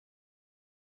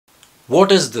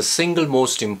What is the single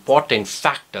most important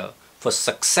factor for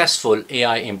successful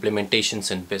AI implementations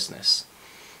in business?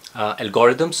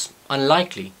 Algorithms?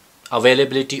 Unlikely.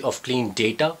 Availability of clean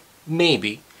data?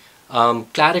 Maybe.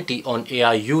 Clarity on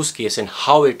AI use case and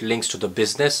how it links to the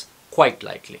business? Quite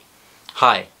likely.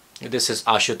 Hi, this is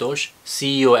Aashutosh,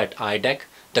 CEO at Aiydec,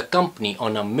 the company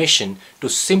on a mission to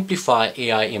simplify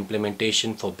AI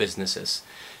implementation for businesses.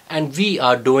 And we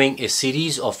are doing a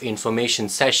series of information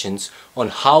sessions on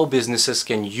how businesses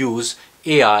can use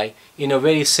AI in a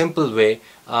very simple way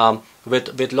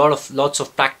with lots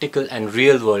of practical and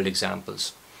real world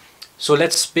examples. So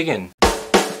let's begin.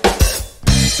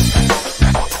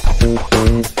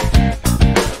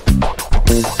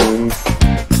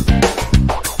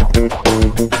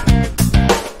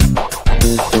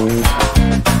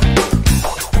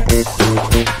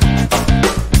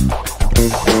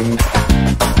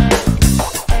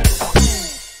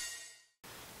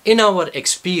 In our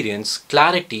experience,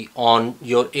 clarity on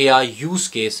your AI use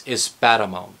case is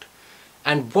paramount.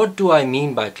 And what do I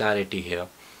mean by clarity here?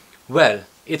 Well,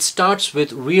 it starts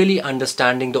with really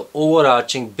understanding the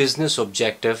overarching business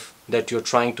objective that you're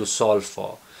trying to solve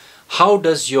for. How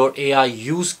does your AI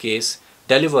use case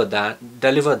deliver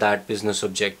that business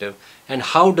objective, and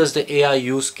how does the AI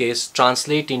use case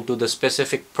translate into the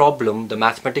specific problem, the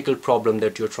mathematical problem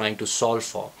that you're trying to solve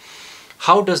for?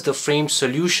 How does the framed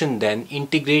solution then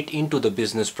integrate into the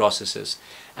business processes?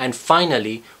 And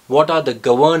finally, what are the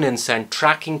governance and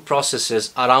tracking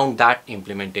processes around that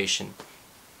implementation?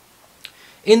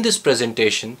 In this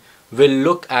presentation, we'll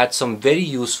look at some very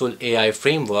useful AI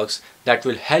frameworks that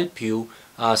will help you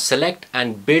select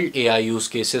and build AI use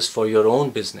cases for your own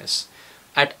business.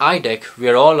 At Aiydec, we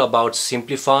are all about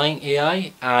simplifying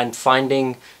AI and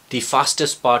finding the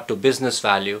fastest path to business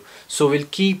value. So we'll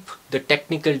keep the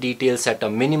technical details at a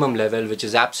minimum level, which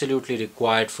is absolutely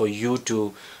required for you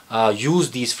to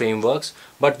use these frameworks,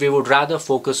 but we would rather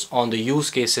focus on the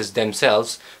use cases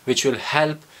themselves, which will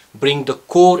help bring the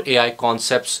core AI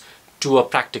concepts to a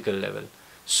practical level.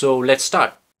 So let's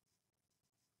start.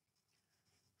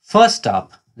 First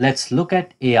up, let's look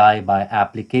at AI by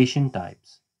application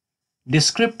types.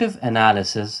 Descriptive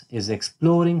analysis is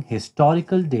exploring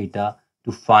historical data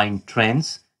to find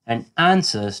trends and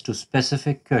answers to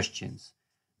specific questions.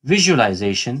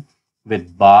 Visualization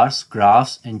with bars,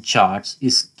 graphs, and charts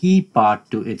is key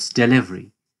part to its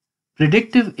delivery.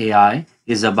 Predictive AI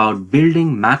is about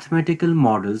building mathematical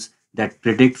models that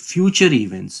predict future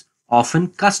events, often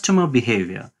customer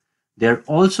behavior. They're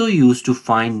also used to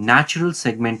find natural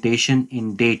segmentation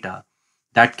in data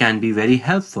that can be very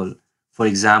helpful, for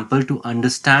example, to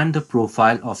understand the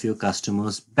profile of your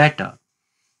customers better.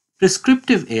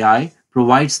 Prescriptive AI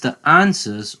provides the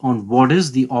answers on what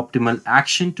is the optimal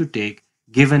action to take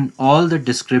given all the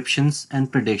descriptions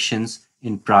and predictions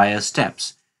in prior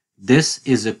steps. This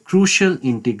is a crucial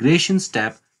integration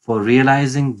step for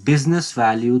realizing business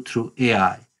value through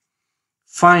AI.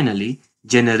 Finally,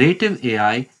 generative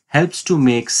AI helps to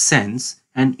make sense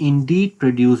and indeed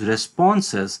produce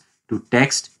responses to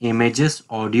text, images,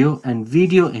 audio, and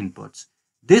video inputs.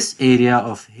 This area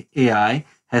of AI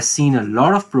has seen a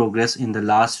lot of progress in the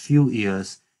last few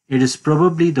years. It is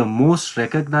probably the most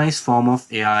recognized form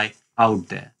of AI out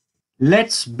there.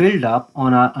 Let's build up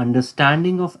on our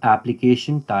understanding of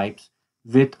application types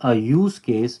with a use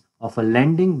case of a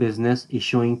lending business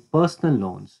issuing personal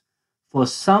loans. For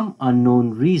some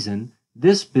unknown reason,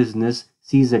 this business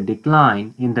sees a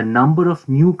decline in the number of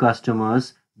new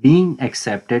customers being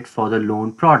accepted for the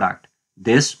loan product.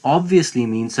 This obviously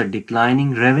means a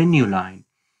declining revenue line.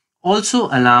 Also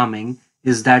alarming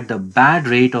is that the bad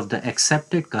rate of the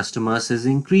accepted customers is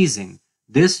increasing.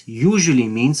 This usually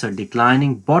means a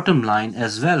declining bottom line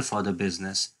as well for the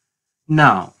business.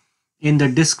 Now, in the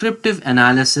descriptive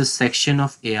analysis section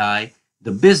of AI,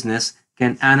 the business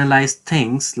can analyze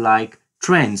things like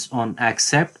trends on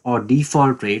accept or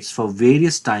default rates for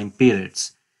various time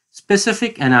periods.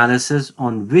 Specific analysis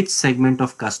on which segment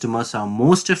of customers are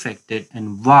most affected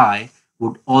and why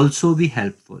would also be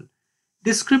helpful.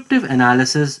 Descriptive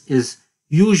analysis is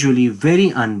usually very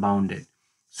unbounded,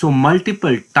 so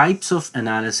multiple types of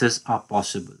analysis are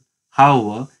possible.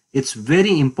 However, it's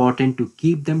very important to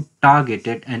keep them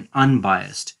targeted and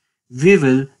unbiased. We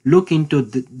will look into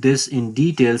this in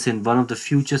details in one of the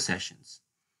future sessions.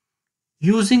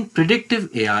 Using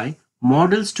predictive AI,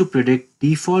 models to predict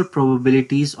default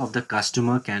probabilities of the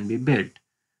customer can be built.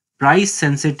 Price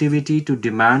sensitivity to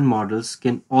demand models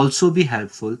can also be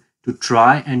helpful to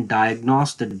try and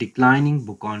diagnose the declining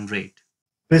book-on rate.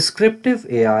 Prescriptive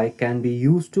AI can be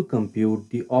used to compute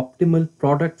the optimal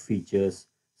product features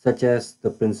such as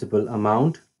the principal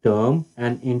amount, term,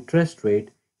 and interest rate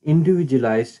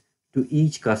individualized to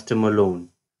each customer loan.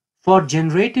 For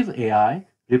generative AI,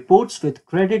 reports with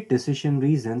credit decision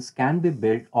reasons can be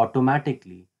built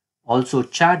automatically. Also,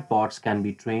 chatbots can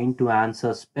be trained to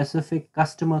answer specific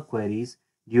customer queries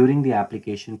during the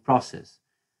application process.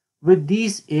 With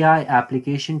these AI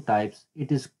application types,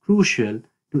 it is crucial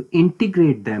to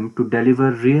integrate them to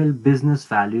deliver real business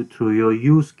value through your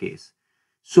use case.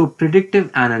 So,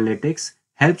 predictive analytics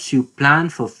helps you plan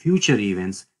for future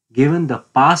events given the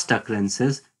past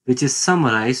occurrences, which is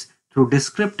summarized through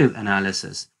descriptive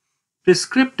analysis.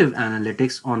 Prescriptive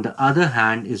analytics, on the other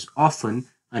hand, is often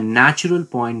a natural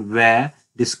point where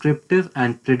descriptive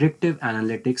and predictive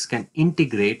analytics can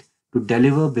integrate to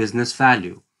deliver business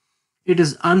value. It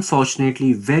is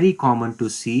unfortunately very common to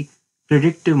see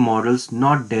predictive models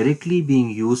not directly being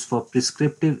used for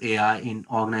prescriptive AI in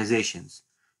organizations.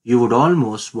 You would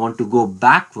almost want to go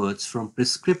backwards from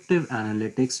prescriptive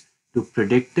analytics to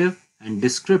predictive and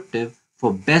descriptive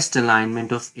for best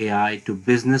alignment of AI to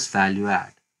business value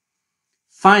add.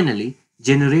 Finally,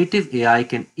 generative AI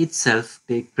can itself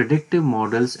take predictive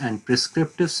models and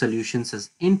prescriptive solutions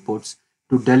as inputs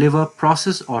to deliver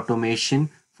process automation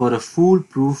for a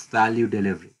foolproof value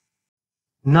delivery.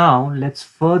 Now, let's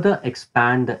further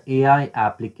expand the AI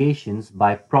applications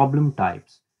by problem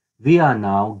types. We are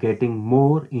now getting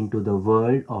more into the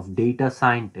world of data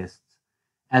scientists.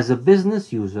 As a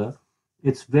business user,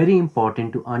 it's very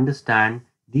important to understand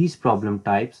these problem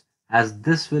types as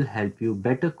this will help you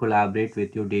better collaborate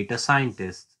with your data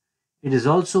scientists. It is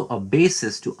also a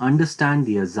basis to understand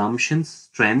the assumptions,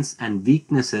 strengths, and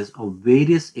weaknesses of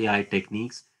various AI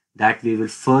techniques that we will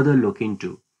further look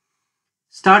into.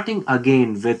 Starting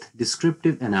again with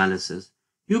descriptive analysis,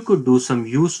 you could do some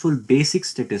useful basic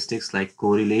statistics like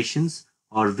correlations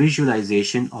or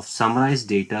visualization of summarized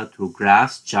data through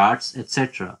graphs, charts,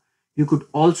 etc. You could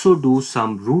also do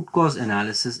some root cause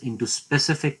analysis into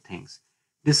specific things.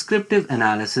 Descriptive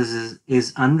analysis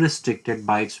is unrestricted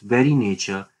by its very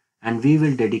nature, and we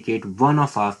will dedicate one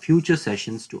of our future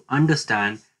sessions to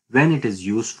understand when it is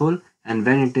useful and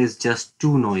when it is just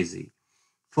too noisy.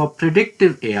 For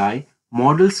predictive AI,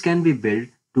 models can be built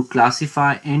to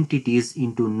classify entities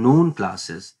into known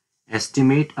classes,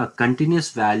 estimate a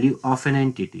continuous value of an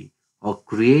entity, or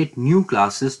create new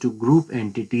classes to group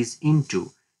entities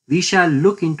into. We shall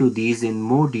look into these in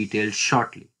more detail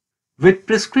shortly. With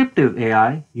prescriptive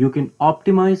AI, you can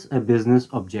optimize a business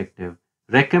objective,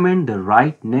 recommend the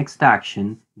right next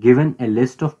action given a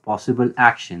list of possible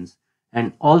actions,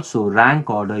 and also rank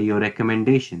order your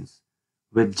recommendations.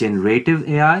 With generative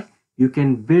AI, you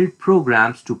can build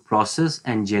programs to process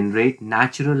and generate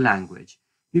natural language.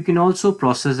 You can also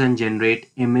process and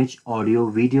generate image, audio,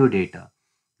 video data.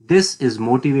 This is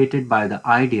motivated by the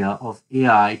idea of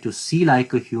AI to see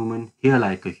like a human, hear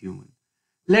like a human.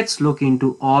 Let's look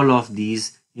into all of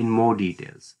these in more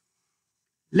details.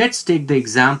 Let's take the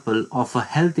example of a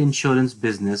health insurance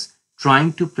business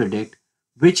trying to predict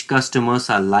which customers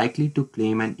are likely to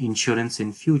claim an insurance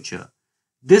in future.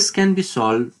 This can be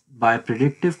solved by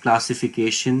predictive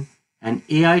classification and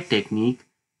AI technique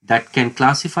that can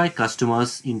classify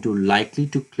customers into likely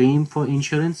to claim for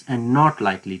insurance and not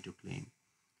likely to claim.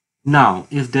 Now,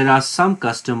 if there are some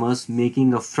customers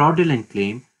making a fraudulent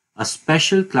claim, a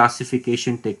special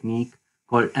classification technique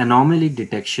called anomaly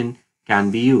detection can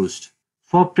be used.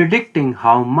 For predicting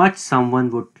how much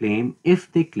someone would claim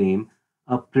if they claim,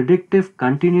 a predictive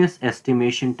continuous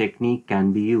estimation technique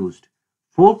can be used.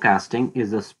 Forecasting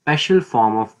is a special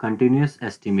form of continuous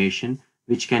estimation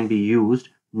which can be used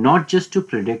not just to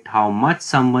predict how much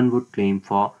someone would claim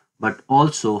for, but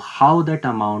also how that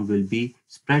amount will be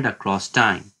spread across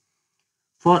time.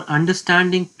 For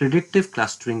understanding predictive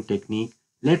clustering technique,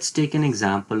 let's take an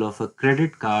example of a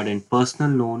credit card and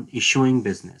personal loan issuing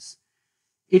business.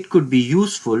 It could be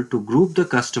useful to group the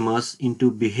customers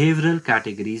into behavioral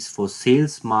categories for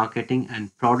sales, marketing,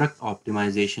 and product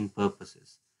optimization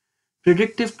purposes.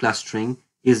 Predictive clustering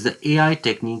is the AI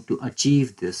technique to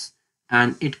achieve this,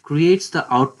 and it creates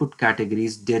the output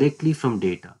categories directly from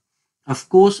data. Of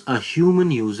course, a human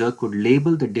user could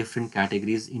label the different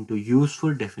categories into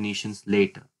useful definitions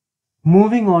later.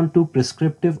 Moving on to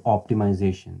prescriptive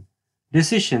optimization.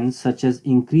 Decisions such as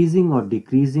increasing or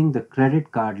decreasing the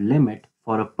credit card limit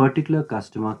for a particular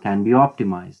customer can be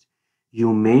optimized.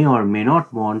 You may or may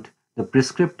not want the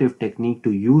prescriptive technique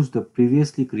to use the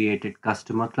previously created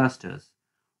customer clusters.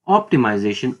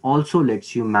 Optimization also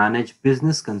lets you manage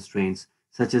business constraints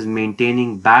such as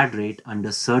maintaining bad rate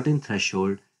under certain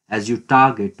threshold as you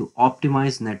target to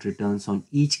optimize net returns on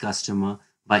each customer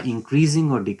by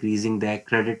increasing or decreasing their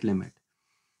credit limit.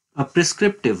 A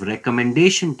prescriptive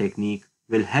recommendation technique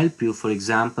will help you, for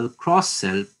example,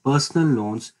 cross-sell personal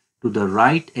loans to the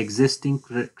right existing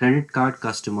credit card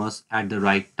customers at the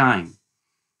right time.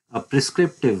 A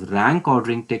prescriptive rank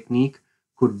ordering technique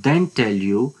could then tell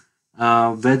you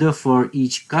whether for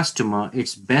each customer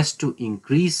it's best to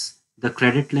increase the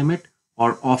credit limit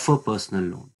or offer personal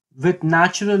loan. With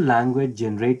natural language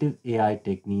generative AI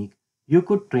technique, you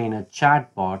could train a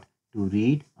chatbot to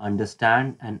read,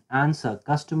 understand, and answer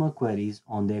customer queries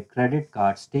on their credit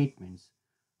card statements.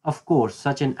 Of course,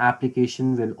 such an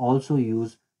application will also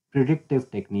use predictive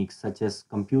techniques such as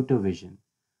computer vision.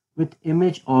 With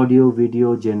image, audio,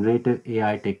 video generative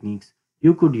AI techniques,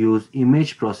 you could use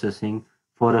image processing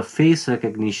for a face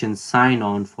recognition sign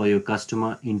on for your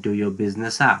customer into your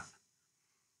business app.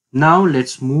 Now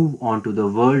let's move on to the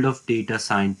world of data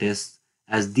scientists,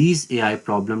 as these AI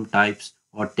problem types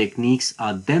or techniques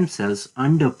are themselves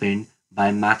underpinned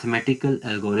by mathematical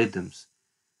algorithms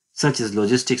such as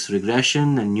logistics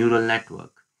regression and neural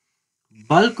network.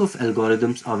 Bulk of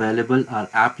algorithms available are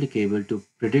applicable to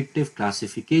predictive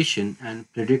classification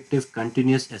and predictive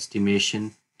continuous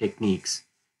estimation techniques.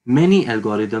 Many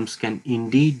algorithms can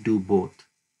indeed do both.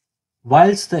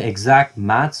 Whilst the exact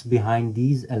maths behind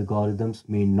these algorithms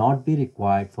may not be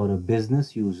required for a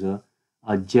business user,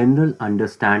 a general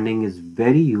understanding is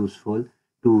very useful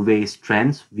to weigh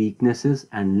strengths, weaknesses,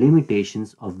 and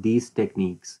limitations of these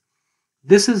techniques.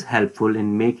 This is helpful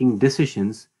in making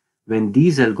decisions when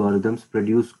these algorithms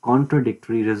produce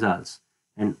contradictory results,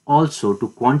 and also to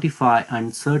quantify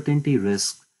uncertainty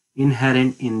risks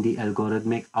inherent in the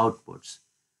algorithmic outputs.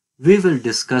 We will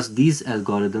discuss these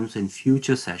algorithms in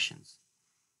future sessions.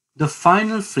 The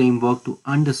final framework to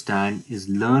understand is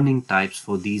learning types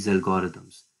for these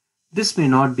algorithms. This may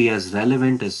not be as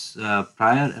relevant as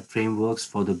prior frameworks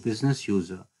for the business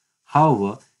user.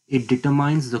 However, it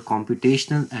determines the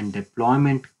computational and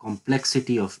deployment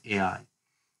complexity of AI.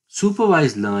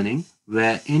 Supervised learning,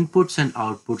 where inputs and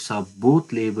outputs are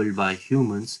both labeled by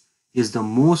humans, is the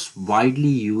most widely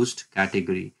used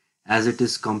category as it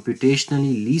is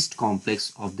computationally least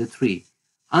complex of the three.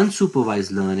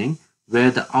 Unsupervised learning,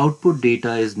 where the output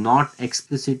data is not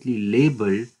explicitly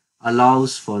labeled,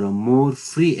 allows for a more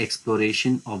free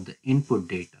exploration of the input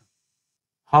data.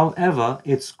 However,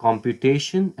 its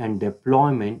computation and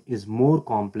deployment is more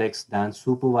complex than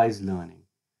supervised learning.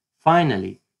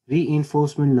 Finally,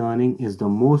 reinforcement learning is the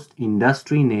most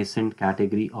industry nascent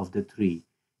category of the three.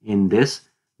 In this,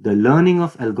 the learning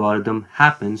of algorithm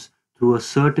happens through a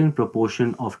certain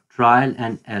proportion of trial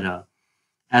and error,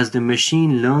 as the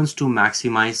machine learns to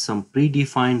maximize some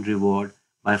predefined reward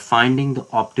by finding the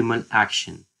optimal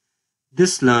action.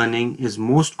 This learning is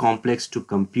most complex to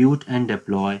compute and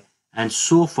deploy, and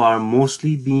so far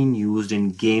mostly being used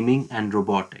in gaming and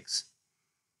robotics.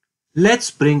 Let's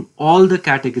bring all the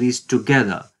categories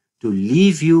together to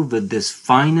leave you with this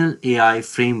final AI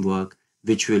framework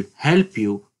which will help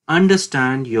you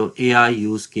understand your AI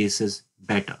use cases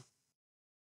better.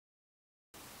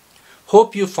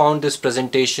 Hope you found this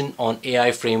presentation on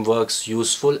AI frameworks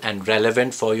useful and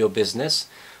relevant for your business.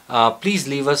 Please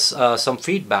leave us some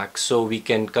feedback so we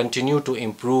can continue to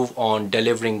improve on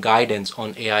delivering guidance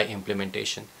on AI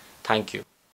implementation. Thank you.